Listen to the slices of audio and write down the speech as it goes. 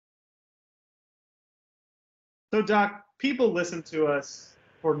So, Doc, people listen to us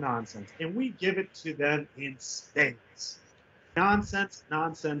for nonsense, and we give it to them in spades. Nonsense,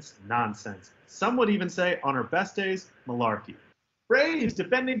 nonsense, nonsense. Some would even say, on our best days, malarkey. Braves,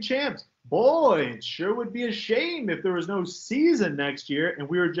 defending champs. Boy, it sure would be a shame if there was no season next year and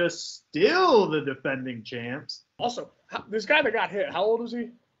we were just still the defending champs. Also, this guy that got hit, how old was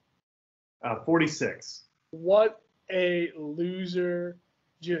he? 46. What a loser,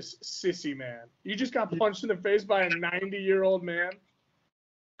 just sissy man. You just got punched in the face by a 90-year-old man?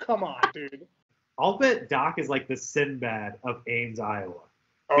 Come on, dude. I'll bet Doc is like the Sinbad of Ames, Iowa.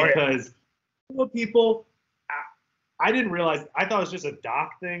 Oh, because people, I didn't realize, I thought it was just a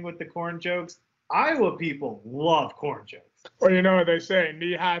Doc thing with the corn jokes. Iowa people love corn jokes. Well, you know what they say,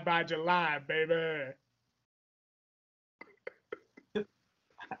 knee high by July, baby.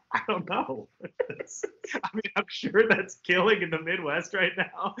 I don't know. I mean, I'm sure that's killing in the Midwest right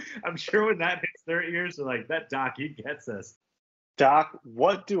now. I'm sure when that hits their ears, they're like, that Doc, he gets us. Doc,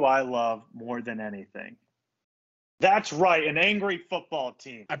 what do I love more than anything? That's right, an angry football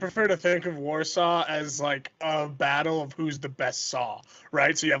team. I prefer to think of Warsaw as like a battle of who's the best saw,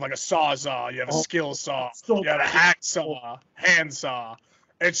 right? So you have like a sawzall, you have a skill saw, you have a hacksaw, handsaw.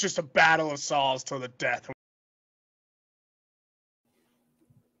 It's just a battle of saws till the death.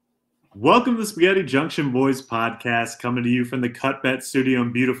 Welcome to the Spaghetti Junction Boys podcast, coming to you from the Kutt Bet Studio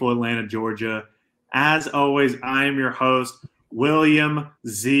in beautiful Atlanta, Georgia. As always, I am your host, William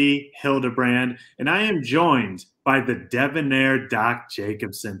Z. Hildebrand, and I am joined by the debonair Doc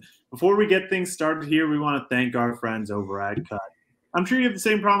Jacobson. Before we get things started here, we want to thank our friends over at Kutt. I'm sure you have the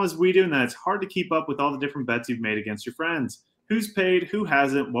same problem as we do, and that it's hard to keep up with all the different bets you've made against your friends. Who's paid, who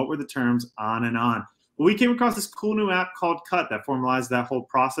hasn't, what were the terms, on and on. Well, we came across this cool new app called Kutt that formalized that whole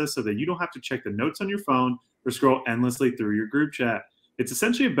process so that you don't have to check the notes on your phone or scroll endlessly through your group chat. It's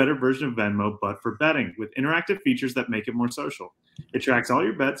essentially a better version of Venmo, but for betting, with interactive features that make it more social. It tracks all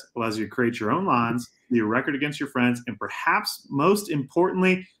your bets, allows you to create your own lines, see your record against your friends, and perhaps most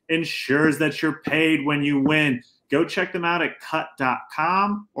importantly, ensures that you're paid when you win. Go check them out at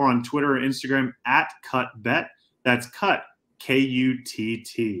kutt.com or on Twitter or Instagram at KuttBet. That's Kutt,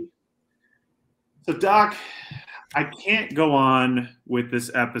 K-U-T-T. So, Doc, I can't go on with this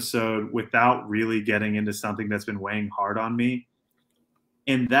episode without really getting into something that's been weighing hard on me.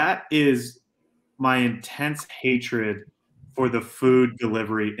 And that is my intense hatred for the food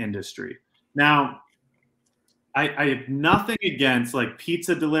delivery industry. Now, I have nothing against like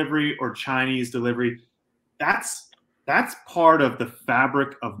pizza delivery or Chinese delivery. That's part of the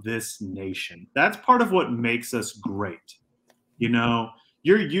fabric of this nation. That's part of what makes us great. You know,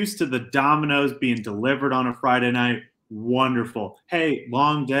 you're used to the Domino's being delivered on a Friday night. Wonderful. Hey,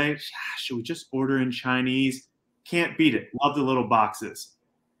 long day. Should we just order in Chinese? Can't beat it. Love the little boxes.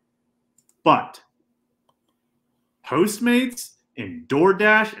 But Postmates and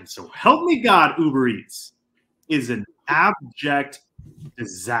DoorDash, and so help me God, Uber Eats, is an abject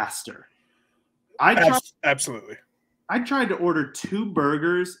disaster. Absolutely. I tried to order 2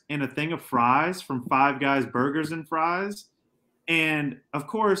 burgers and a thing of fries from Five Guys Burgers and Fries. And, of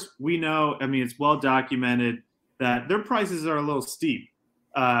course, we know, I mean, it's well documented that their prices are a little steep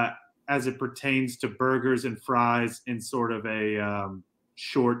as it pertains to burgers and fries in sort of a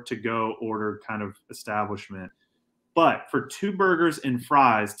short to go order kind of establishment. But for 2 burgers and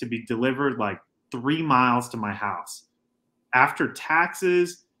fries to be delivered like 3 miles to my house, after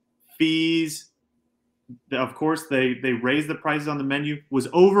taxes, fees, of course they raised the prices on the menu, was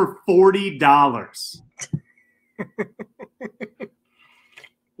over $40.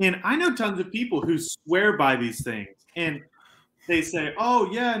 And I know tons of people who swear by these things, and they say, oh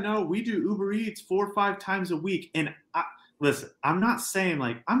yeah, no, we do Uber Eats 4 or 5 times a week. And listen, I'm not saying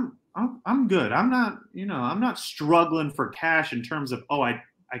like I'm good. I'm not, I'm not struggling for cash in terms of, oh, I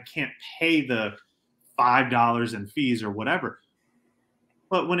can't pay the $5 in fees or whatever.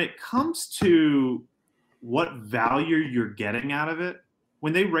 But when it comes to what value you're getting out of it,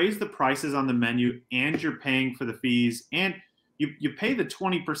 when they raise the prices on the menu and you're paying for the fees and you pay the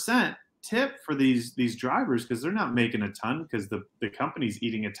 20% tip for these drivers because they're not making a ton because the company's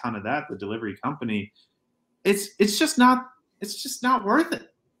eating a ton of that, the delivery company, it's just not worth it.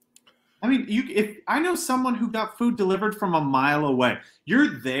 I mean, if I know someone who got food delivered from a mile away,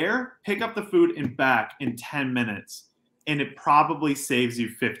 you're there, pick up the food and back in 10 minutes, and it probably saves you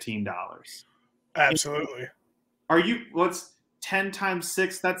 $15. Absolutely. What's 10 times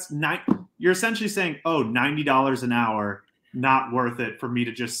 6? That's 9. You're essentially saying, oh, $90 an hour, not worth it for me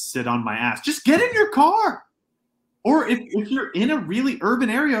to just sit on my ass. Just get in your car. Or if you're in a really urban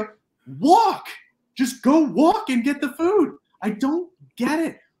area, walk. Just go walk and get the food. I don't get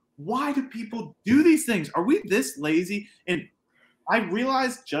it. why do people do these things? Are we this lazy? And I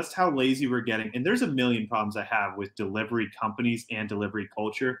realized just how lazy we're getting. And there's a million problems I have with delivery companies and delivery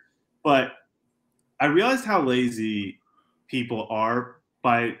culture. But I realized how lazy people are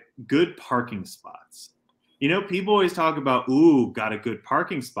by good parking spots. You know, people always talk about, ooh, got a good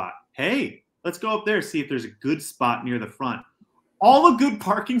parking spot. Hey, let's go up there, see if there's a good spot near the front. All a good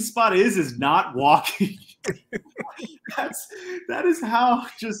parking spot is not walking. That is how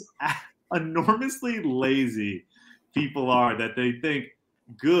just enormously lazy people are, that they think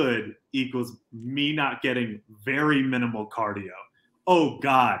good equals me not getting very minimal cardio. Oh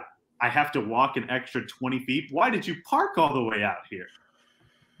God, I have to walk an extra 20 feet. Why did you park all the way out here?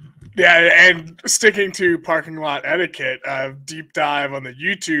 Yeah, and sticking to parking lot etiquette, deep dive on the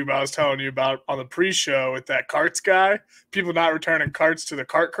YouTube I was telling you about on the pre-show with that carts guy, people not returning carts to the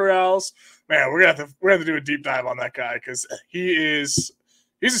cart corrals. Man, we're gonna have to do a deep dive on that guy, because he's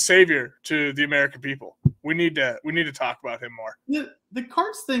a savior to the American people. We need to talk about him more. The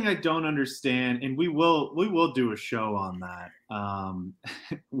carts thing I don't understand, and we will do a show on that.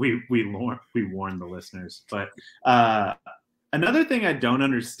 We warn the listeners, but another thing I don't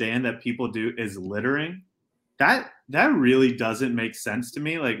understand that people do is littering. That really doesn't make sense to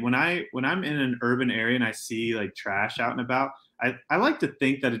me. Like when I'm in an urban area and I see like trash out and about, I like to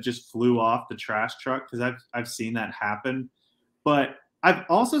think that it just flew off the trash truck, because I've seen that happen. But I've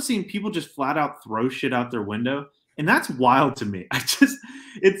also seen people just flat out throw shit out their window, and that's wild to me.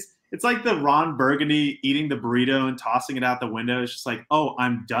 It's like the Ron Burgundy eating the burrito and tossing it out the window. It's just like, oh,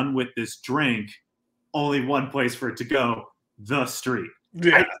 I'm done with this drink. Only one place for it to go. The street.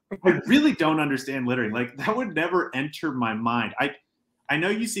 Yeah. I really don't understand littering. Like, that would never enter my mind. I know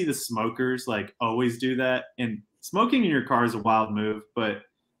you see the smokers like always do that, and smoking in your car is a wild move, but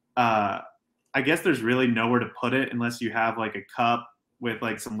I guess there's really nowhere to put it unless you have like a cup with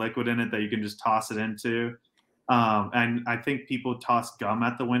like some liquid in it that you can just toss it into. And I think people toss gum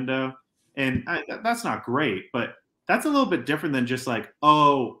at the window, and that's not great, but that's a little bit different than just like,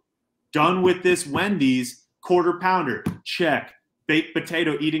 oh, done with this Wendy's quarter pounder, check. Baked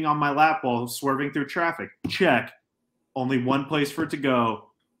potato eating on my lap while swerving through traffic, check. Only one place for it to go,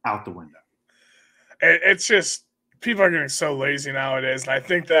 out the window. It's just, people are getting so lazy nowadays, and I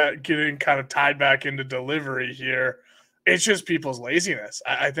think that getting kind of tied back into delivery here, it's just people's laziness.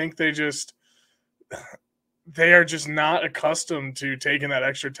 I think they are just not accustomed to taking that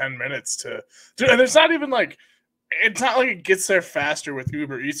extra 10 minutes to and it's not even like, it's not like it gets there faster with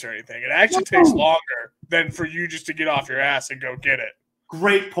Uber Eats or anything. It actually takes longer than for you just to get off your ass and go get it.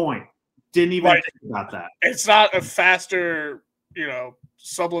 Great point. Didn't even think about that. It's not a faster,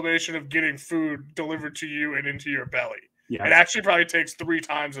 sublimation of getting food delivered to you and into your belly. Yeah. It actually probably takes 3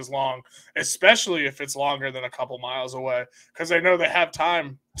 times as long, especially if it's longer than a couple miles away, because they know they have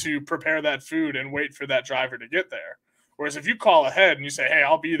time to prepare that food and wait for that driver to get there. Whereas if you call ahead and you say, hey,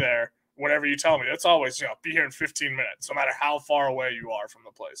 I'll be there, whatever you tell me, it's always, be here in 15 minutes, no matter how far away you are from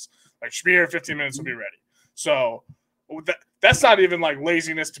the place. Like, should be here in 15 minutes, we'll be ready. So that's not even like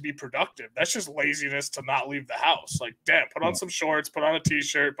laziness to be productive. That's just laziness to not leave the house. Like, damn, put on some shorts, put on a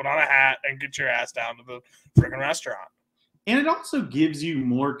t-shirt, put on a hat, and get your ass down to the freaking restaurant. And it also gives you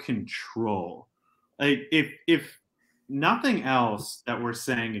more control. Like, if nothing else that we're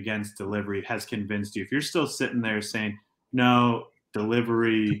saying against delivery has convinced you, if you're still sitting there saying, no,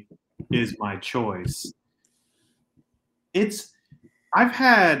 delivery is my choice, I've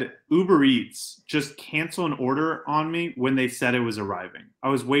had Uber Eats just cancel an order on me when they said it was arriving. I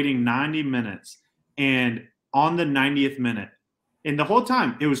was waiting 90 minutes, and on the 90th minute, and the whole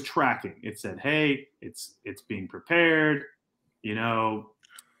time it was tracking. It said, hey, it's being prepared. Joe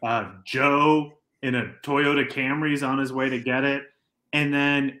in a Toyota Camry is on his way to get it. And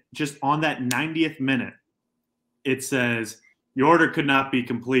then just on that 90th minute, it says, your order could not be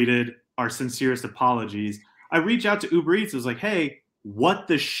completed. Our sincerest apologies. I reach out to Uber Eats. I was like, hey, what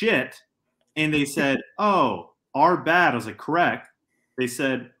the shit? And they said, oh, our bad. I was like, correct. They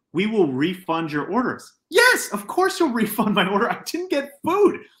said, we will refund your orders. Yes, of course you'll refund my order. I didn't get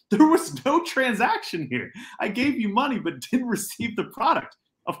food. There was no transaction here. I gave you money but didn't receive the product.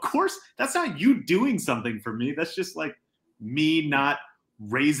 Of course, that's not you doing something for me. That's just like me not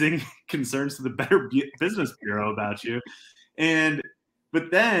raising concerns to the Better Business Bureau about you.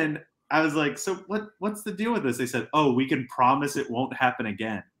 But then I was like, so what's the deal with this? They said, oh, we can promise it won't happen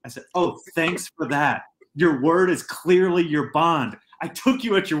again. I said, oh, thanks for that. Your word is clearly your bond. I took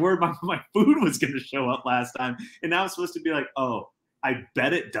you at your word. My food was going to show up last time. And now it's supposed to be like, oh, I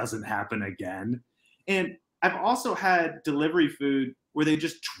bet it doesn't happen again. And I've also had delivery food where they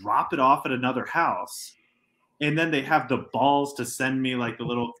just drop it off at another house. And then they have the balls to send me like a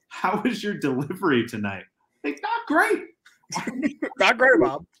little, how was your delivery tonight? Like, not great. Not great,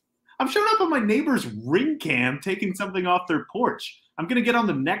 Bob. I'm showing up on my neighbor's Ring Cam taking something off their porch. I'm going to get on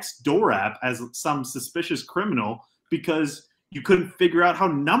the Nextdoor app as some suspicious criminal because you couldn't figure out how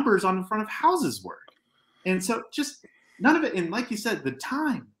numbers on the front of houses work. And so just none of it. And like you said, the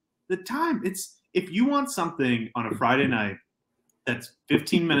time, it's, if you want something on a Friday night that's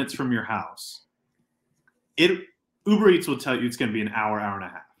 15 minutes from your house, Uber Eats will tell you it's going to be an hour and a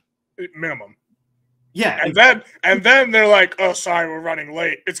half. Minimum. Yeah. And then they're like, oh, sorry, we're running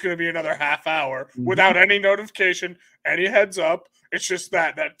late. It's going to be another half hour without any notification, any heads up. It's just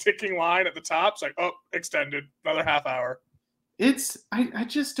that ticking line at the top. It's like, oh, extended, another half hour. I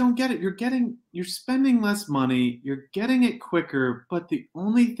just don't get it. You're spending less money. You're getting it quicker. But the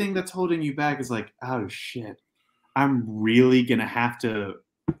only thing that's holding you back is like, oh, shit, I'm really going to have to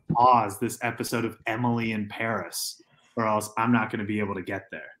pause this episode of Emily in Paris or else I'm not going to be able to get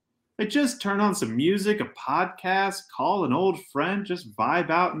there. Like, just turn on some music, a podcast, call an old friend, just vibe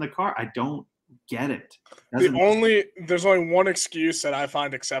out in the car. I don't get it. There's only one excuse that I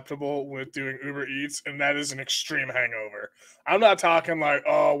find acceptable with doing Uber Eats, and that is an extreme hangover. I'm not talking like,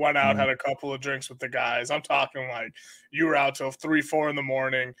 oh, went out, had a couple of drinks with the guys. I'm talking like you were out till 3, 4 in the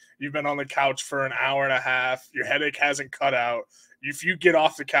morning. You've been on the couch for an hour and a half. Your headache hasn't cut out. If you get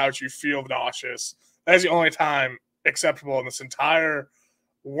off the couch, you feel nauseous. That's the only time acceptable in this entire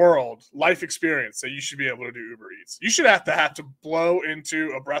world, life experience, that you should be able to do Uber Eats. You should have to blow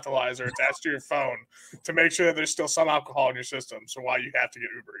into a breathalyzer attached to your phone to make sure that there's still some alcohol in your system. So why you have to get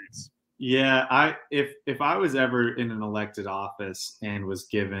Uber Eats? Yeah, if I was ever in an elected office and was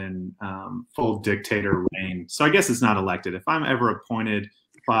given full dictator reign, so I guess it's not elected. If I'm ever appointed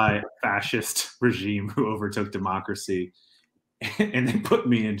by a fascist regime who overtook democracy and they put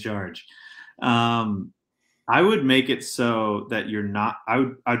me in charge, I would make it so that you're not.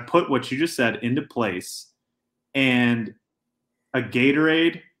 I'd put what you just said into place, and a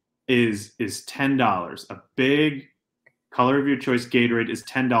Gatorade is $10. A big color of your choice Gatorade is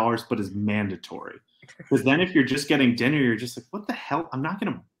 $10, but is mandatory. Because then if you're just getting dinner, you're just like, what the hell? I'm not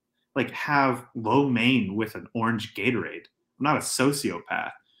gonna like have lo mein with an orange Gatorade. I'm not a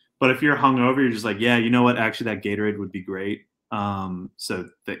sociopath. But if you're hungover, you're just like, yeah, you know what? Actually, that Gatorade would be great. So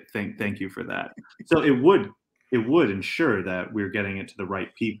thank you for that. So it would ensure that we're getting it to the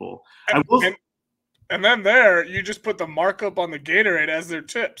right people. And then there, you just put the markup on the Gatorade as their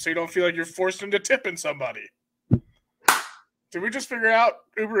tip, so you don't feel like you're forced into tipping somebody. Did we just figure out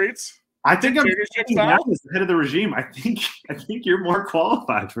Uber Eats? I think I'm the head of the regime. I think you're more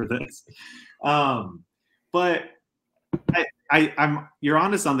qualified for this. But you're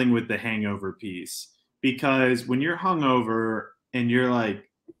onto something with the hangover piece, because when you're hungover and you're like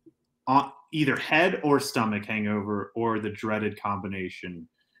either head or stomach hangover, or the dreaded combination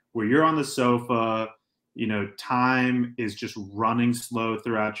where you're on the sofa, time is just running slow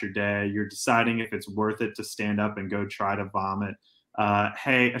throughout your day. You're deciding if it's worth it to stand up and go try to vomit.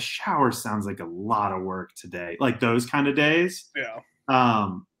 Hey, a shower sounds like a lot of work today. Like those kind of days. Yeah.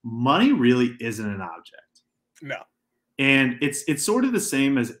 Money really isn't an object. No. And it's sort of the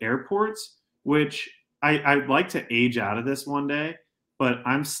same as airports, which I'd like to age out of this one day, but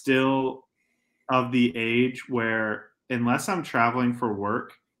I'm still of the age where unless I'm traveling for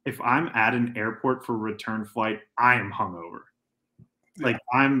work, if I'm at an airport for a return flight, I am hungover. Like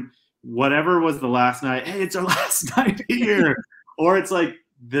whatever was the last night, hey, it's our last night here. Or it's like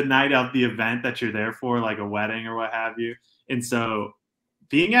the night of the event that you're there for, like a wedding or what have you. And so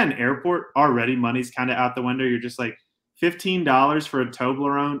being at an airport, already money's kind of out the window. You're just like, $15 for a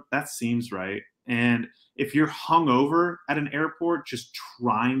Toblerone, that seems right. And if you're hungover at an airport just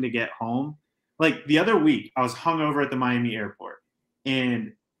trying to get home, like the other week, I was hungover at the Miami airport,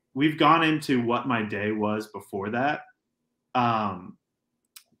 and we've gone into what my day was before that.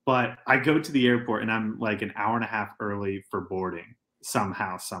 But I go to the airport and I'm like an hour and a half early for boarding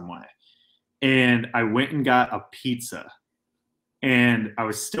somehow, some way. And I went and got a pizza, and I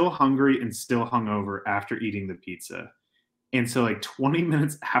was still hungry and still hungover after eating the pizza. And so like 20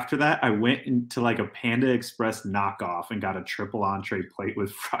 minutes after that, I went into like a Panda Express knockoff and got a triple entree plate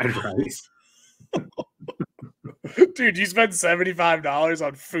with fried rice. Dude, you spent $75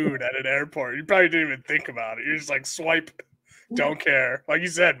 on food at an airport. You probably didn't even think about it. You're just like, swipe, don't care. Like you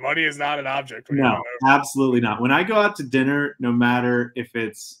said, money is not an object. No, absolutely not. When I go out to dinner, no matter if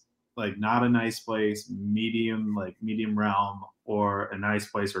it's like not a nice place, medium realm, or a nice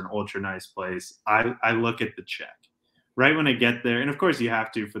place or an ultra nice place, I look at the check. Right when I get there, and of course you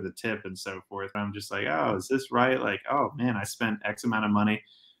have to for the tip and so forth. I'm just like, oh, is this right? Like, oh man, I spent X amount of money.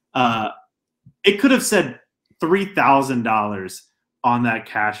 It could have said $3,000 on that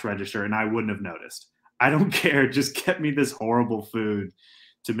cash register and I wouldn't have noticed. I don't care. Just get me this horrible food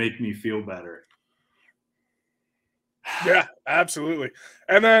to make me feel better. Yeah, absolutely.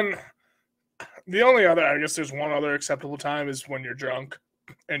 And then the only other, I guess there's one other acceptable time is when you're drunk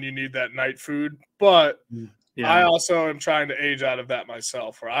and you need that night food. But yeah. I also am trying to age out of that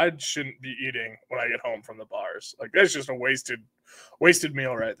myself, where I shouldn't be eating when I get home from the bars. Like, that's just a wasted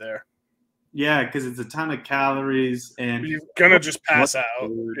meal right there. Yeah, because it's a ton of calories and you're gonna just pass out.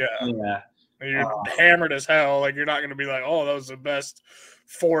 Yeah. Yeah. You're hammered as hell. Like, you're not gonna be like, oh, that was the best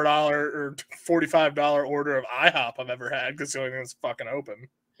 $4 or $45 order of IHOP I've ever had, because the only thing that's fucking open.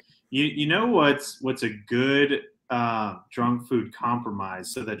 You know what's a good drunk food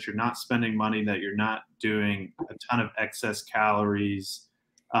compromise, so that you're not spending money, that you're not doing a ton of excess calories.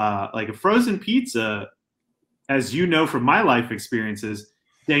 Like a frozen pizza, as you know from my life experiences,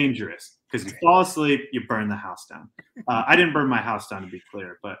 dangerous, because you fall asleep, you burn the house down. I didn't burn my house down, to be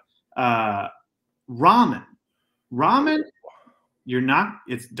clear, but ramen,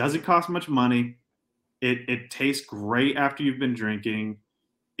 it doesn't cost much money. It tastes great after you've been drinking.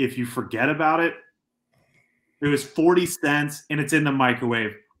 If you forget about it, it was 40 cents and it's in the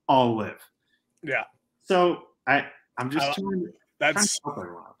microwave. I'll live. Yeah. So I'm just trying to help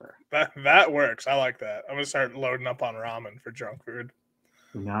everyone out there. That works. I like that. I'm gonna start loading up on ramen for drunk food.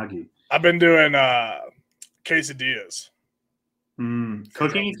 Unagi. I've been doing quesadillas.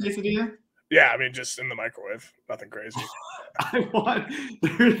 Cooking a quesadilla? Yeah, I mean, just in the microwave. Nothing crazy. There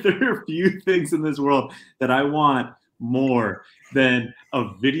are a few things in this world that I want more than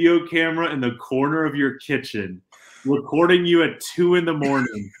a video camera in the corner of your kitchen recording you at 2 a.m.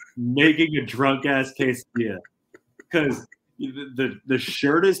 making a drunk ass quesadilla, because the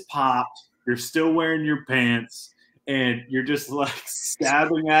shirt is popped, you're still wearing your pants, and you're just like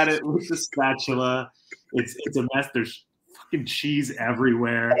stabbing at it with the spatula. It's a mess. There's fucking cheese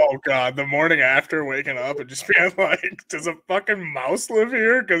everywhere. Oh god, the morning after waking up and just being like, does a fucking mouse live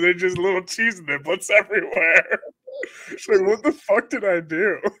here? Because there's just little cheese niblets everywhere. It's like, what the fuck did I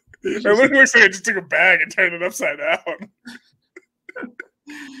do? It looks like I just took a bag and turned it upside down.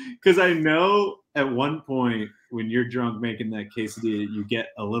 Because I know at one point when you're drunk making that quesadilla, you get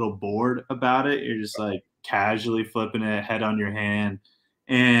a little bored about it. You're just like casually flipping it, head on your hand.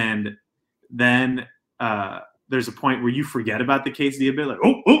 And then there's a point where you forget about the quesadilla a bit, like,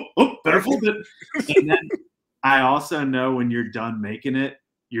 oh, better flip it. And then I also know when you're done making it,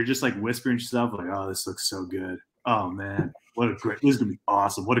 you're just like whispering to yourself, like, oh, this looks so good. Oh man, this is gonna be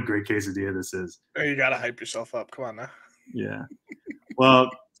awesome. What a great quesadilla this is. You gotta hype yourself up. Come on now. Yeah. Well,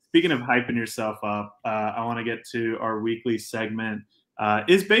 speaking of hyping yourself up, I want to get to our weekly segment.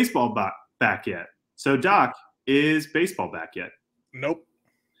 Is baseball back yet? So, Doc, is baseball back yet? Nope.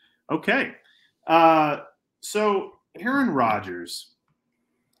 Okay. So Aaron Rodgers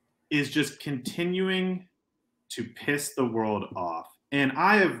is just continuing to piss the world off. And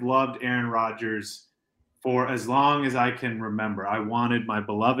I have loved Aaron Rodgers for as long as I can remember. I wanted my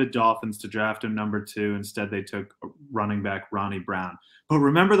beloved Dolphins to draft him number 2. Instead, they took running back Ronnie Brown. But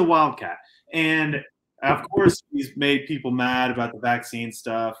remember the Wildcat. And, of course, he's made people mad about the vaccine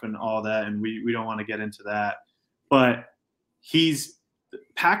stuff and all that, and we don't want to get into that. But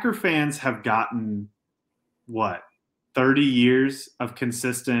Packer fans have gotten, 30 years of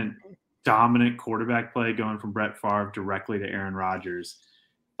consistent dominant quarterback play going from Brett Favre directly to Aaron Rodgers.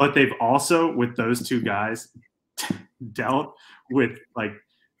 But they've also, with those two guys, dealt with like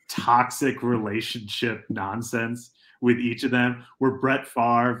toxic relationship nonsense with each of them, where Brett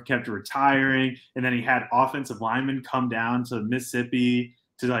Favre kept retiring, and then he had offensive linemen come down to Mississippi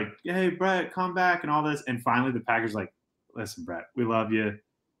to like, hey, Brett, come back and all this. And finally the Packers like, listen, Brett, we love you.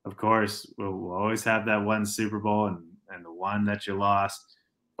 Of course, we'll always have that one Super Bowl and the one that you lost,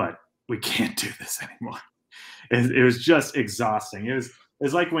 but we can't do this anymore. It was just exhausting. It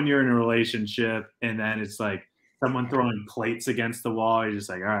was like when you're in a relationship and then it's like someone throwing plates against the wall. You're just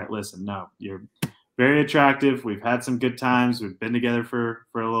like, all right, listen, no, you're very attractive. We've had some good times. We've been together for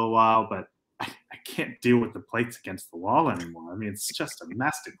a little while, but I can't deal with the plates against the wall anymore. I mean, it's just a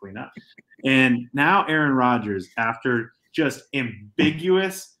mess to clean up. And now Aaron Rodgers, after just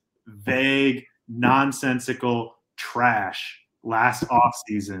ambiguous, vague, nonsensical trash last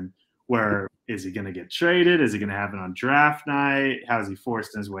offseason, where is he going to get traded? Is he going to have it on draft night? How is he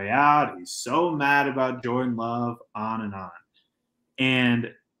forcing his way out? He's so mad about Jordan Love, on and on.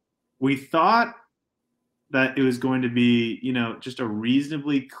 And we thought that it was going to be, just a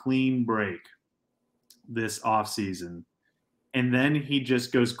reasonably clean break this offseason. And then he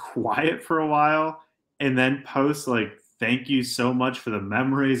just goes quiet for a while and then posts like, thank you so much for the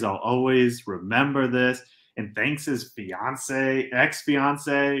memories. I'll always remember this. and thanks his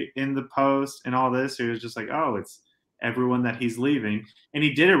ex-fiance in the post and all this. He was just like, oh, it's everyone that he's leaving. And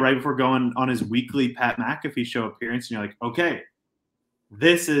he did it right before going on his weekly Pat McAfee show appearance. And you're like, okay,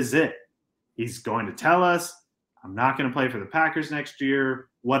 this is it. He's going to tell us, I'm not going to play for the Packers next year,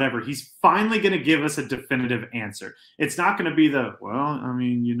 whatever. He's finally going to give us a definitive answer. It's not going to be who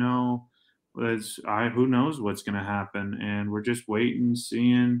knows what's going to happen. And we're just waiting,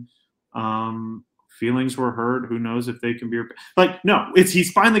 seeing. Feelings were hurt. Who knows if they can be like, no,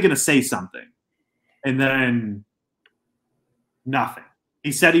 he's finally going to say something. And then nothing.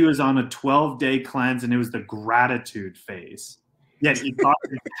 He said he was on a 12-day cleanse and it was the gratitude phase. Yet he thought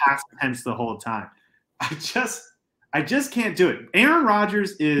it was past tense the whole time. I just can't do it. Aaron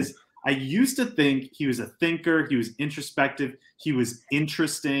Rodgers I used to think he was a thinker. He was introspective. He was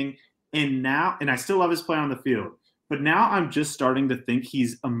interesting. And I still love his play on the field. But now I'm just starting to think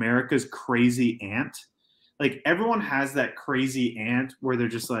he's America's crazy aunt. Like, everyone has that crazy aunt where they're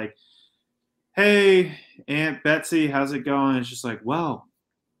just like, hey, Aunt Betsy, how's it going? It's just like, well,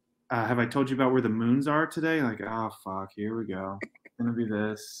 have I told you about where the moons are today? Like, oh, fuck, here we go. It's going to be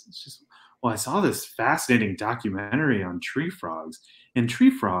this. It's just, well, I saw this fascinating documentary on tree frogs. And tree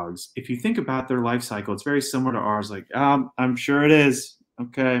frogs, if you think about their life cycle, it's very similar to ours. Like, I'm sure it is.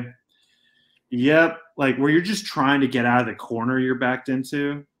 Okay. Yep. Like, where you're just trying to get out of the corner you're backed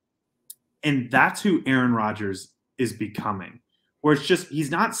into. And that's who Aaron Rodgers is becoming. Where it's just,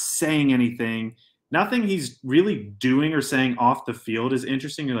 he's not saying anything. Nothing he's really doing or saying off the field is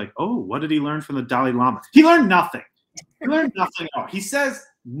interesting. You're like, oh, what did he learn from the Dalai Lama? He learned nothing. He learned nothing at all. He says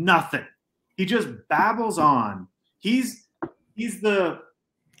nothing. He just babbles on. He's the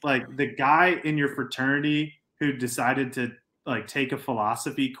guy in your fraternity who decided to take a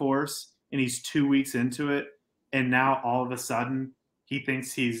philosophy course. And he's 2 weeks into it, and now all of a sudden he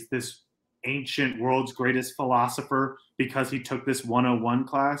thinks he's this ancient world's greatest philosopher because he took this 101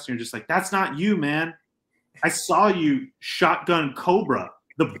 class. And you're just like, that's not you, man. I saw you shotgun Cobra,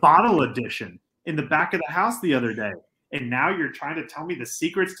 the bottle edition, in the back of the house the other day, and now you're trying to tell me the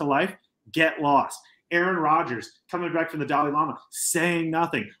secrets to life? Get lost. Aaron Rodgers coming back from the Dalai Lama, saying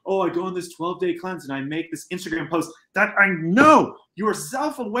nothing. Oh, I go on this 12-day cleanse and I make this Instagram post that I know you are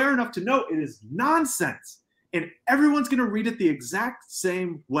self-aware enough to know it is nonsense. And everyone's going to read it the exact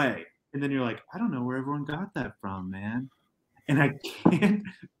same way. And then you're like, I don't know where everyone got that from, man. And I can't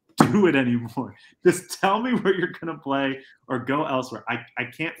do it anymore. Just tell me where you're going to play or go elsewhere. I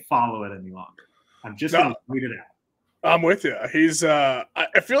can't follow it any longer. I'm just going to tweet it out. I'm with you. He's I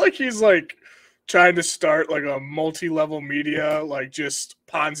feel like he's trying to start a multi-level media, just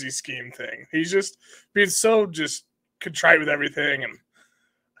Ponzi scheme thing. He's just being so just contrite with everything.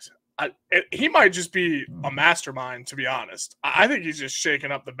 And he might just be a mastermind, to be honest. I think he's just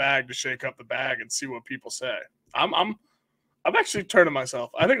shaking up the bag to shake up the bag and see what people say. I'm actually turning myself.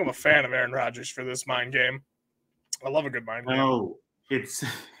 I think I'm a fan of Aaron Rodgers for this mind game. I love a good mind game. Oh, it's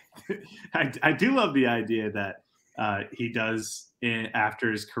I do love the idea that he does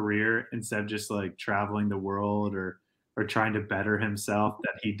after his career, instead of just traveling the world or trying to better himself,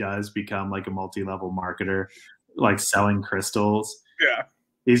 that he does become a multi-level marketer, selling crystals. Yeah.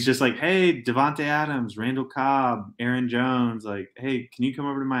 He's just like, hey, Devontae Adams, Randall Cobb, Aaron Jones, hey, can you come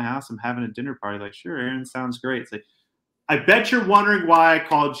over to my house? I'm having a dinner party. Sure, Aaron, sounds great. It's I bet you're wondering why I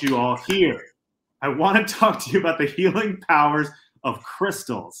called you all here. I want to talk to you about the healing powers of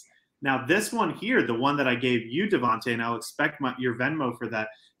crystals. Now, this one here, the one that I gave you, Devontae, and I'll expect your Venmo for that,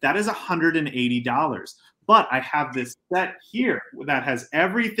 that is $180. But I have this set here that has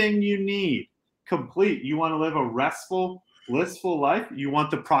everything you need, complete. You want to live a restful, blissful life? You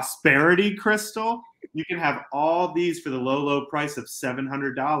want the prosperity crystal? You can have all these for the low, low price of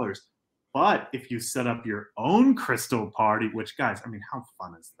 $700. But if you set up your own crystal party, which, guys, I mean, how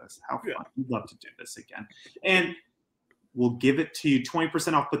fun is this? How fun. Yeah. We'd love to do this again. And we'll give it to you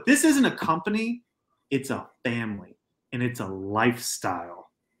 20% off. But this isn't a company. It's a family. And it's a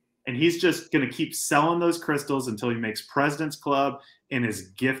lifestyle. And he's just going to keep selling those crystals until he makes President's Club and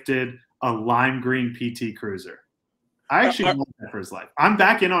is gifted a lime green PT Cruiser. I actually want that for his life. I'm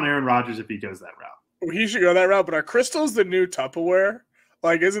back in on Aaron Rodgers if he goes that route. He should go that route. But are crystals the new Tupperware?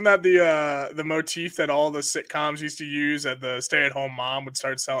 Isn't that the motif that all the sitcoms used to use? That the stay-at-home mom would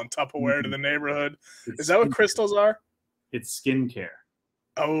start selling Tupperware to the neighborhood. Is that what crystals are? It's skincare.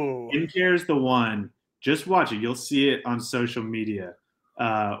 Oh, skincare is the one. Just watch it. You'll see it on social media.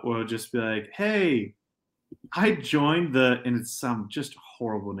 Or it'll just be like, hey, I joined and it's some just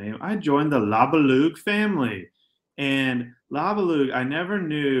horrible name. I joined the Labalug family. And Labalug, I never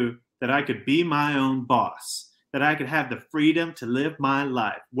knew that I could be my own boss. that I could have the freedom to live my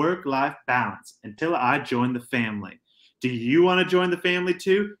life, work-life balance, until I join the family. Do you want to join the family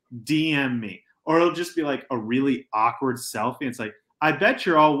too? DM me. Or it'll just be like a really awkward selfie. It's like, I bet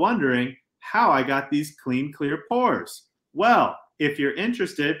you're all wondering how I got these clean, clear pores. Well, if you're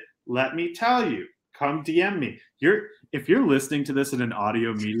interested, let me tell you. Come DM me. If you're listening to this in an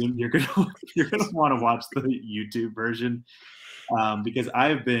audio medium, you're gonna want to watch the YouTube version, because I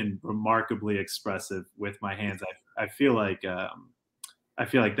have been remarkably expressive with my hands. I feel like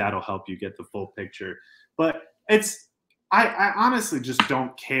that'll help you get the full picture. But I honestly just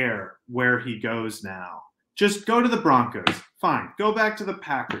don't care where he goes now. Just go to the Broncos. Fine. Go back to the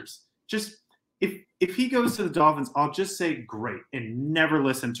Packers. Just if he goes to the Dolphins, I'll just say great and never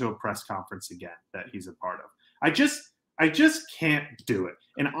listen to a press conference again that he's a part of. I just can't do it.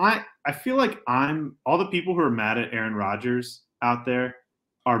 And I feel like all the people who are mad at Aaron Rodgers out there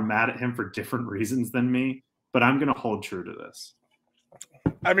are mad at him for different reasons than me, but I'm going to hold true to this.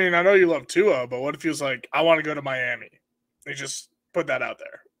 I mean, I know you love Tua, but what if he was like, I want to go to Miami? They just put that out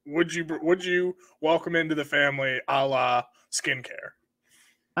there. Would you welcome into the family a la skincare?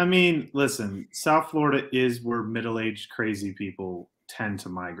 I mean, listen, South Florida is where middle-aged crazy people tend to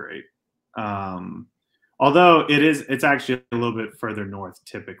migrate. Although it's actually a little bit further north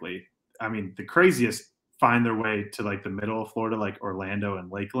typically. I mean, the craziest find their way to like the middle of Florida, like Orlando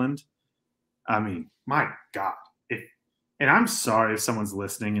and Lakeland. I mean, my God. And I'm sorry if someone's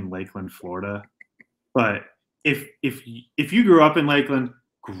listening in Lakeland, Florida, but if you grew up in Lakeland,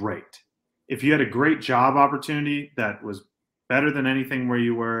 great. If you had a great job opportunity that was better than anything where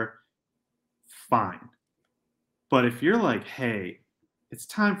you were, fine. But if you're like, hey, it's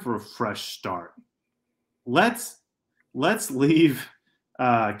time for a fresh start, let's leave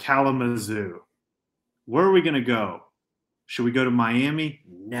Kalamazoo. Where are we going to go? Should we go to Miami?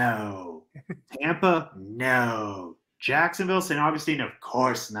 No. Tampa? No. Jacksonville, St. Augustine? Of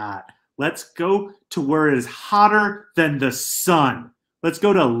course not. Let's go to where it is hotter than the sun. Let's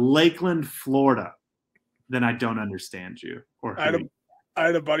go to Lakeland, Florida. Then I don't understand you. I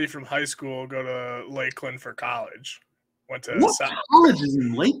had a buddy from high school go to Lakeland for college. What college is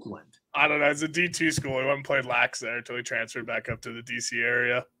in Lakeland? I don't know. It's a D2 school. He went and played lax there until he transferred back up to the DC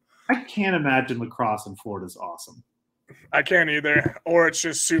area. I can't imagine lacrosse in Florida is awesome. I can't either. Or it's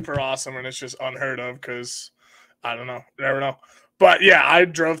just super awesome and it's just unheard of because, I don't know. You never know. But, yeah, I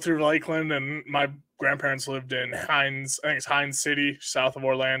drove through Lakeland and my grandparents lived in Hines. I think it's Hines City, south of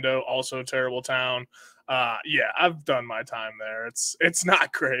Orlando, also a terrible town. Yeah, I've done my time there. It's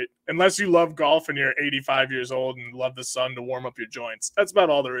not great. Unless you love golf and you're 85 years old and love the sun to warm up your joints. That's about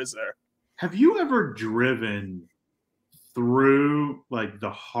all there is there. Have you ever driven through like the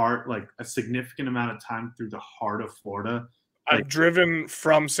heart, like a significant amount of time through the heart of Florida? I've driven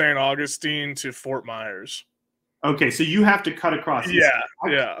from St. Augustine to Fort Myers. Okay, so you have to cut across. Yeah.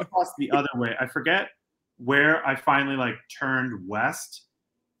 Cut across the other way. I forget where I finally like turned west,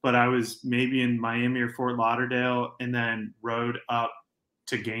 but I was maybe in Miami or Fort Lauderdale and then rode up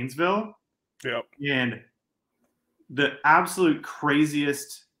to Gainesville. Yep. And the absolute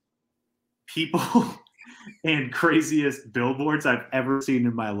craziest people and craziest billboards I've ever seen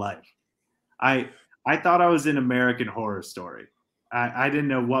in my life. I thought I was in American Horror Story. I didn't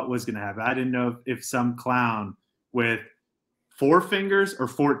know what was going to happen. I didn't know if some clown with 4 fingers or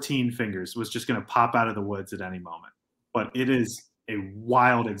 14 fingers was just going to pop out of the woods at any moment. But it is a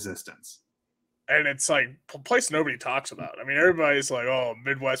wild existence. And it's like a place nobody talks about. I mean, everybody's like, oh,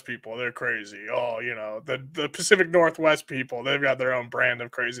 Midwest people, they're crazy. Oh, you know, the Pacific Northwest people, they've got their own brand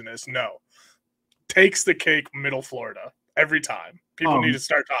of craziness. No. Takes the cake, Middle Florida, every time. People need to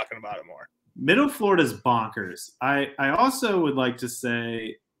start talking about it more. Middle Florida's bonkers. I also would like to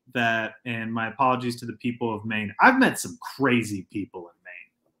say that, and my apologies to the people of Maine, I've met some crazy people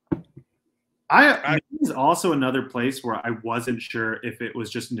in Maine. Maine is also another place where I wasn't sure if it was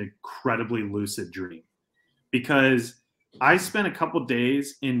just an incredibly lucid dream, because I spent a couple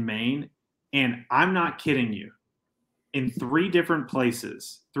days in Maine, and I'm not kidding you, in 3 different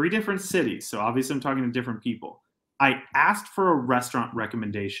places, 3 different cities. So obviously I'm talking to different people. I asked for a restaurant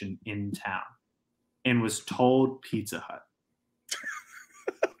recommendation in town and was told Pizza Hut.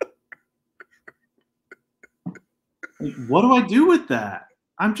 Like, what do I do with that?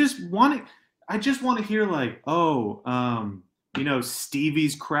 I just want to hear like, you know,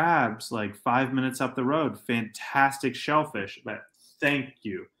 Stevie's Crabs, like 5 minutes up the road, fantastic shellfish. But thank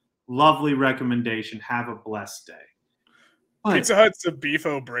you. Lovely recommendation. Have a blessed day. But, Pizza Hut's the Beef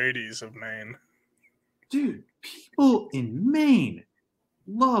O'Brady's of Maine. Dude, people in Maine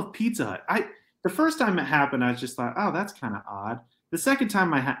love Pizza Hut. The first time it happened, I just thought, oh, that's kind of odd. The second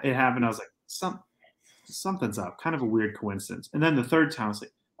time it happened, I was like, something's up. Kind of a weird coincidence. And then the third time, I was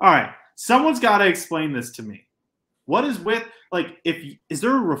like, all right, someone's got to explain this to me. What is with like is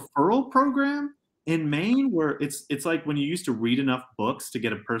there a referral program in Maine where it's like when you used to read enough books to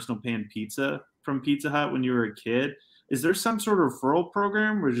get a personal pan pizza from Pizza Hut when you were a kid? Is there some sort of referral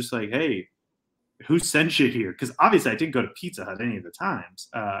program where just like, hey, who sent you here? Because obviously I didn't go to Pizza Hut any of the times.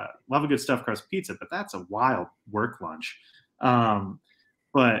 Love a good stuffed crust pizza, but that's a wild work lunch.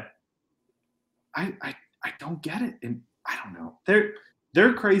 But I don't get it, and I don't know.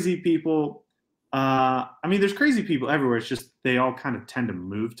 They're crazy people. I mean, there's crazy people everywhere. It's just they all kind of tend to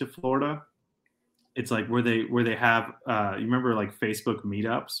move to Florida. It's like where they have you remember like Facebook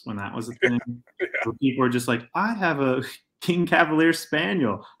meetups when that was a thing, Yeah. where people are just like, I have a King Cavalier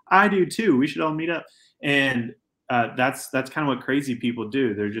Spaniel. I do too. We should all meet up. And that's kind of what crazy people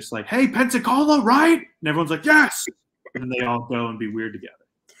do. They're just like, hey, Pensacola, right? And everyone's like, yes. And then they all go and be weird together.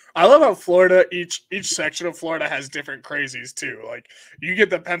 I love how Florida, each section of Florida has different crazies too. Like you get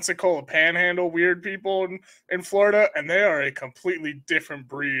the Pensacola Panhandle weird people in Florida, and they are a completely different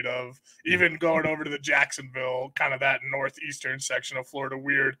breed of even going over to the Jacksonville, kind of that northeastern section of Florida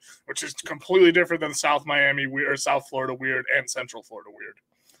weird, which is completely different than South Miami weird or South Florida weird and Central Florida weird.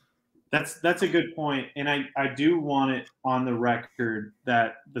 That's a good point. And I do want it on the record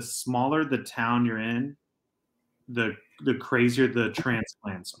that the smaller the town you're in, the crazier the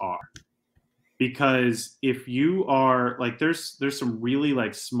transplants are. Because if you are like there's some really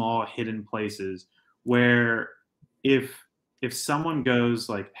like small hidden places where if someone goes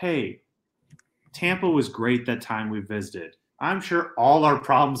like, hey, Tampa was great that time we visited, I'm sure all our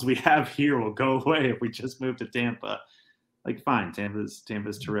problems we have here will go away if we just move to Tampa. Like, fine, Tampa's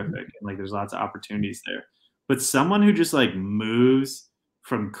terrific, and like there's lots of opportunities there. But someone who just like moves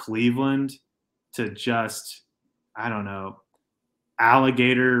from Cleveland to just, I don't know,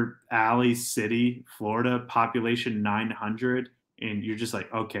 Alligator Alley City, Florida, population 900, and you're just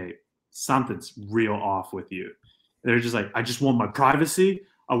like, okay, something's real off with you. They're just like, I just want my privacy.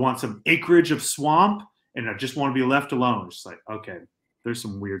 I want some acreage of swamp, and I just want to be left alone. It's just like, okay, there's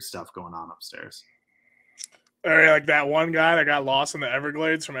some weird stuff going on upstairs. Or like that one guy that got lost in the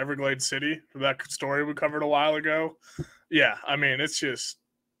Everglades from Everglades City, that story we covered a while ago. Yeah, I mean, it's just,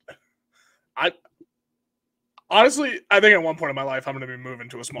 honestly, I think at one point in my life, I'm going to be moving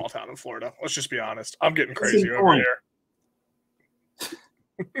to a small town in Florida. Let's just be honest. I'm getting crazy over here.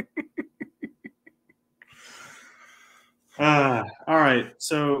 All right.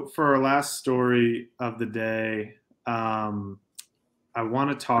 So for our last story of the day, I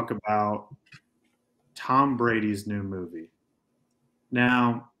want to talk about Tom Brady's new movie.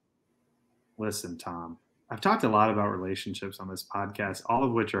 Now, listen, Tom, I've talked a lot about relationships on this podcast, all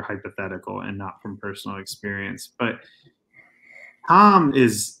of which are hypothetical and not from personal experience. But Tom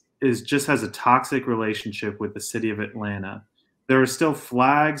is just has a toxic relationship with the city of Atlanta. There are still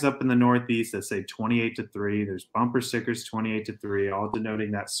flags up in the Northeast that say 28-3. There's bumper stickers 28-3, all denoting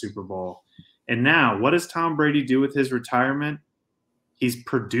that Super Bowl. And now, what does Tom Brady do with his retirement? He's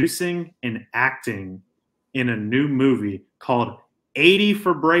producing and acting in a new movie called 80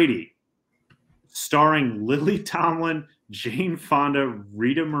 for Brady, starring Lily Tomlin, Jane Fonda,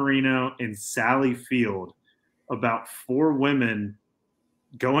 Rita Moreno, and Sally Field, about 4 women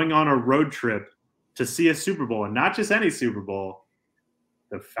going on a road trip to see a Super Bowl, and not just any Super Bowl,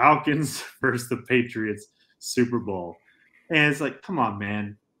 the Falcons versus the Patriots Super Bowl. And it's like, come on,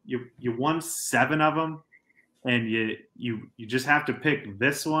 man. You won 7 of them, and you just have to pick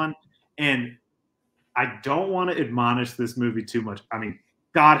this one. And I don't want to admonish this movie too much. I mean,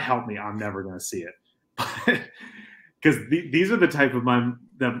 God help me, I'm never going to see it. Because these are the type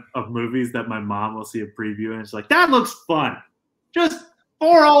of movies that my mom will see a preview, and it's like, that looks fun. Just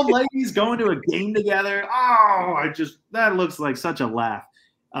 4 old ladies going to a game together. Oh, that looks like such a laugh.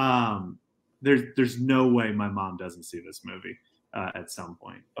 There's no way my mom doesn't see this movie at some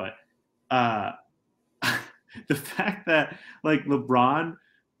point. But the fact that like LeBron,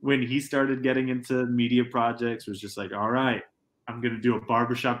 when he started getting into media projects, was just like, all right, I'm going to do a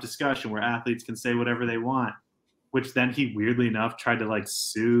barbershop discussion where athletes can say whatever they want, which then he weirdly enough tried to like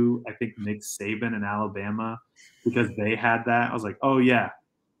sue, I think, Nick Saban in Alabama because they had that. I was like, oh yeah,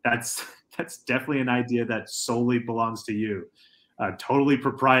 that's definitely an idea that solely belongs to you. Totally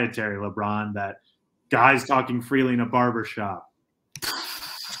proprietary, LeBron, that guys talking freely in a barbershop.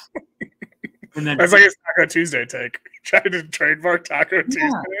 And then that's like his Taco Tuesday take. Trying to trademark Taco Tuesday.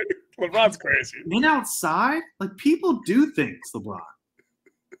 LeBron's crazy. And outside, like, people do things, LeBron.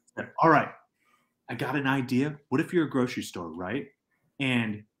 All right, I got an idea. What if you're a grocery store, right?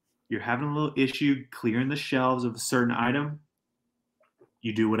 And you're having a little issue clearing the shelves of a certain item?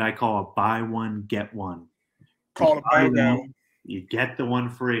 you do what I call a buy one, get one. Call it a BOGO. You get the one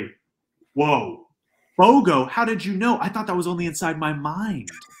free. Whoa. BOGO? How did you know? I thought that was only inside my mind.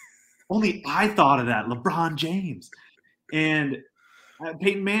 Only I thought of that. LeBron James. And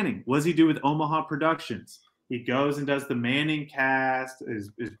Peyton Manning, what does he do with Omaha Productions? He goes and does the Manning cast. His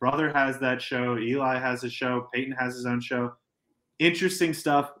brother has that show. Eli has a show. Peyton has his own show. Interesting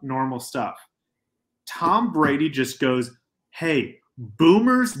stuff, normal stuff. Tom Brady just goes, hey,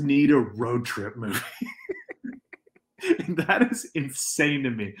 boomers need a road trip movie. And that is insane to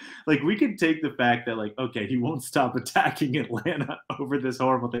me. Like, we can take the fact that, like, okay, he won't stop attacking Atlanta over this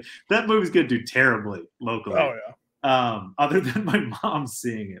horrible thing. That movie's going to do terribly locally. Oh, yeah. Other than my mom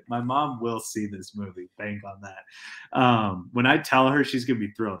seeing it. My mom will see this movie. Bank on that. When I tell her, she's going to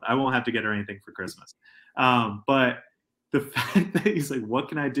be thrilled. I won't have to get her anything for Christmas. But the fact that he's like, what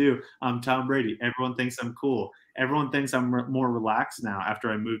can I do? I'm Tom Brady. Everyone thinks I'm cool. Everyone thinks I'm more relaxed now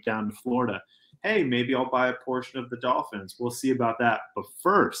after I moved down to Florida. Hey, maybe I'll buy a portion of the Dolphins. We'll see about that. But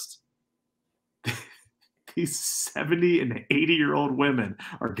first, these 70 and 80-year-old women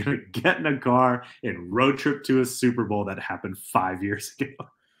are going to get in a car and road trip to a Super Bowl that happened 5 years ago.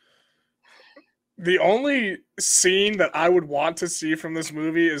 The only scene that I would want to see from this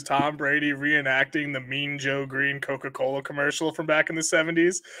movie is Tom Brady reenacting the Mean Joe Green Coca-Cola commercial from back in the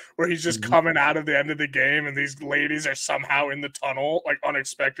 70s, where he's just coming out of the end of the game and these ladies are somehow in the tunnel, like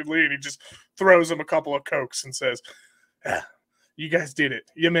unexpectedly, and he just throws them a couple of Cokes and says, you guys did it.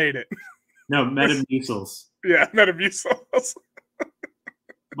 You made it. No, Metamucils. Yeah, Metamucils.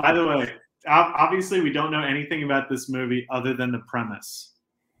 By the way, obviously we don't know anything about this movie other than the premise.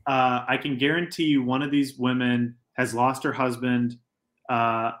 I can guarantee you one of these women has lost her husband.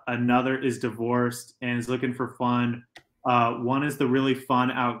 Another is divorced and is looking for fun. One is the really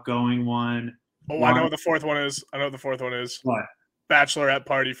fun, outgoing one. Oh, I know what the fourth one is. What? Bachelorette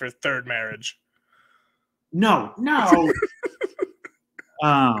party for third marriage. No.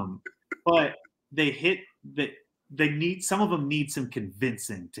 But some of them need some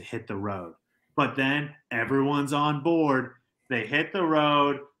convincing to hit the road. But then everyone's on board. They hit the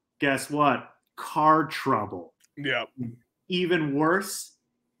road. Guess what? Car trouble. Yeah. Even worse,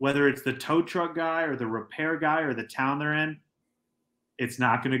 whether it's the tow truck guy or the repair guy or the town they're in, it's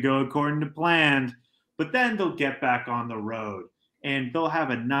not going to go according to plan. But then they'll get back on the road and they'll have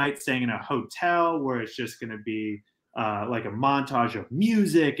a night staying in a hotel where it's just going to be like a montage of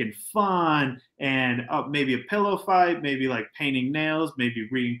music and fun and maybe a pillow fight, maybe like painting nails, maybe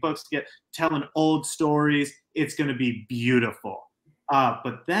reading books, telling old stories. It's going to be beautiful.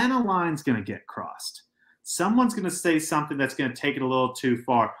 But then a line's going to get crossed. Someone's going to say something that's going to take it a little too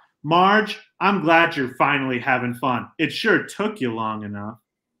far. Marge, I'm glad you're finally having fun. It sure took you long enough.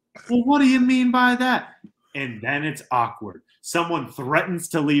 Well, what do you mean by that? And then it's awkward. Someone threatens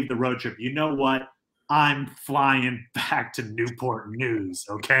to leave the road trip. You know what? I'm flying back to Newport News,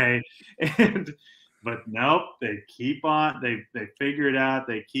 okay? But nope, they keep on. They figure it out.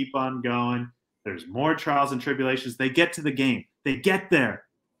 They keep on going. There's more trials and tribulations. They get to the game. They get there.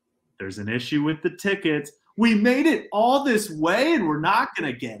 There's an issue with the tickets. We made it all this way and we're not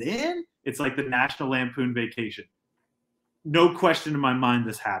going to get in? It's like the National Lampoon Vacation. No question in my mind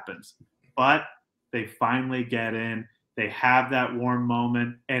this happens. But they finally get in. They have that warm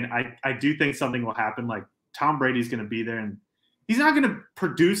moment. And I do think something will happen. Like Tom Brady's going to be there. And he's not going to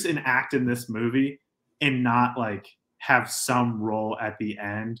produce an act in this movie and not like have some role at the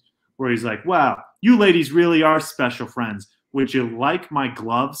end where he's like, wow, you ladies really are special friends. Would you like my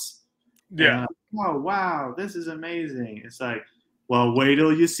gloves? Yeah. Oh, wow, this is amazing. It's like, well, wait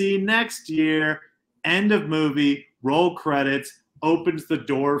till you see next year. End of movie, roll credits, opens the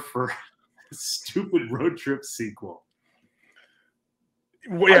door for a stupid road trip sequel.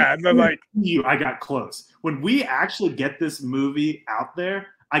 Well, yeah, and then like I got close. When we actually get this movie out there,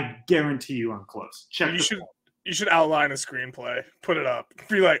 I guarantee you I'm close. Check. You should outline a screenplay. Put it up.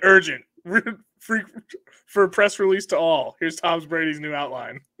 Be like urgent. For press release to all. Here's Tom Brady's new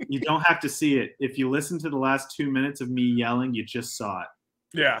outline. You don't have to see it. If you listen to the last 2 minutes of me yelling, you just saw it.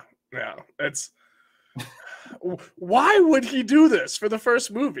 Yeah. It's why would he do this for the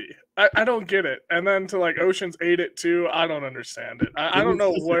first movie? I don't get it. And then to like Ocean's 8 it too, I don't understand it. I don't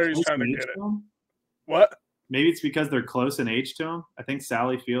know where he's trying to get it. What? Maybe it's because they're close in age to him. I think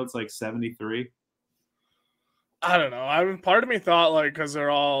Sally Field's like 73. I don't know. Part of me thought like because they're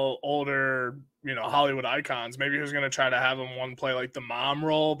all older, Hollywood icons. Maybe he was gonna try to have them one play like the mom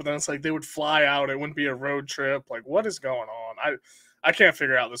role, but then it's like they would fly out. It wouldn't be a road trip. Like what is going on? I can't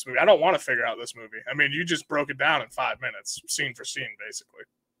figure out this movie. I don't want to figure out this movie. I mean, you just broke it down in 5 minutes, scene for scene, basically.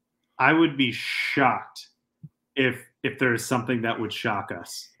 I would be shocked if there's something that would shock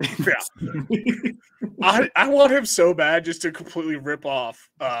us. Yeah. I want him so bad just to completely rip off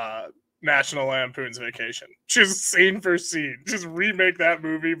National Lampoon's Vacation. Just scene for scene. Just remake that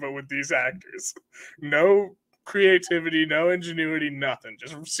movie, but with these actors. No creativity, no ingenuity, nothing.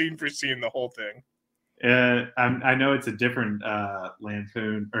 Just scene for scene, the whole thing. I know it's a different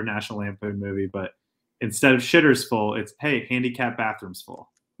Lampoon or National Lampoon movie, but instead of shitters full, it's, hey, handicap bathrooms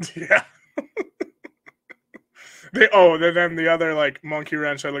full. Yeah. Then the other like monkey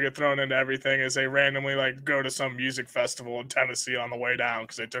wrench that'll get thrown into everything is they randomly like go to some music festival in Tennessee on the way down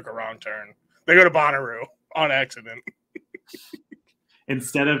because they took a wrong turn. They go to Bonnaroo on accident.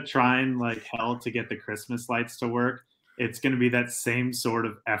 Instead of trying like hell to get the Christmas lights to work, it's going to be that same sort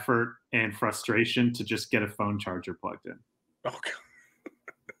of effort and frustration to just get a phone charger plugged in. Oh, God.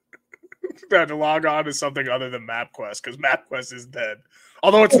 They had to log on to something other than MapQuest because MapQuest is dead.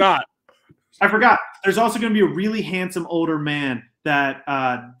 Although it's not. I forgot. There's also going to be a really handsome older man that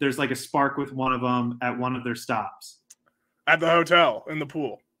there's like a spark with one of them at one of their stops. At the hotel, in the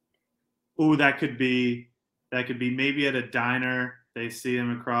pool. Ooh, that could be maybe at a diner. They see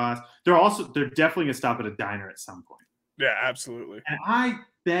him across. They're definitely going to stop at a diner at some point. Yeah, absolutely. And I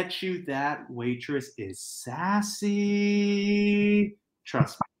bet you that waitress is sassy.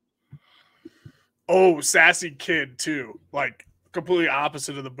 Trust me. Oh, sassy kid, too. Like, completely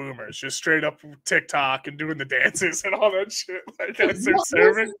opposite of the boomers. Just straight up TikTok and doing the dances and all that shit. Like, as they're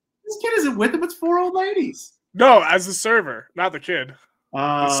serving. This kid isn't with them. It's 4 old ladies. No, as the server, not the kid.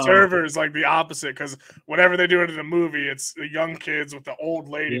 The server is like the opposite because whenever they do it in a movie, it's the young kids with the old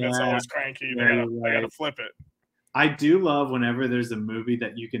lady that's always cranky. They gotta flip it. I do love whenever there's a movie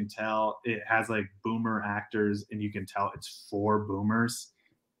that you can tell it has like boomer actors and you can tell it's for boomers.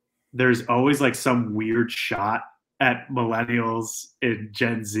 There's always like some weird shot at millennials and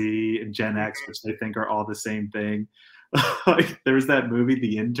Gen Z and Gen X, which they think are all the same thing. Like there's that movie,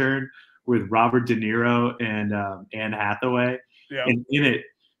 The Intern, with Robert De Niro and Anne Hathaway. Yeah. And in it,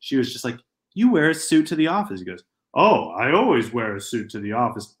 she was just like, "You wear a suit to the office." He goes, "Oh, I always wear a suit to the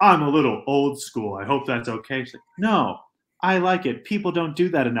office. I'm a little old school. I hope that's okay." She's like, "No, I like it. People don't do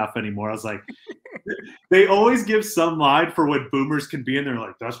that enough anymore." I was like, they always give some line for what boomers can be, and they're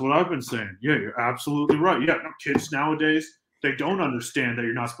like, "That's what I've been saying." Yeah, you're absolutely right. Yeah, no, kids nowadays, they don't understand that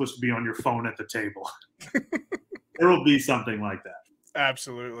you're not supposed to be on your phone at the table. There will be something like that.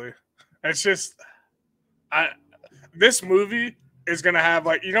 Absolutely. It's just, this movie is going to have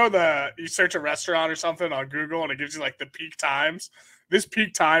like, you search a restaurant or something on Google and it gives you like the peak times. This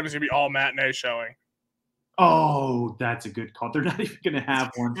peak time is going to be all matinee showing. Oh, that's a good call. They're not even going to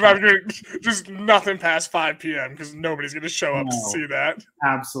have one. Just nothing past 5 p.m. because nobody's going to show up to see that.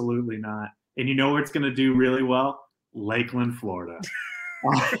 Absolutely not. And you know where it's going to do really well? Lakeland, Florida.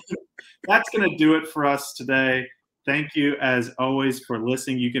 That's going to do it for us today. Thank you, as always, for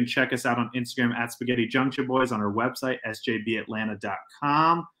listening. You can check us out on Instagram at Spaghetti Junction Boys, on our website,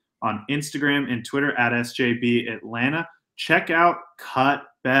 sjbatlanta.com, on Instagram and Twitter at sjbatlanta. Check out Kutt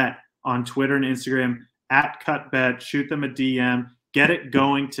Bet on Twitter and Instagram at Kutt Bet. Shoot them a DM. Get it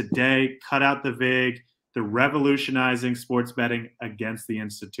going today. Cut out the VIG. They're revolutionizing sports betting against the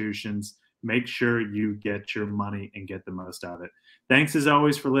institutions. Make sure you get your money and get the most out of it. Thanks, as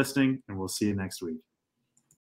always, for listening, and we'll see you next week.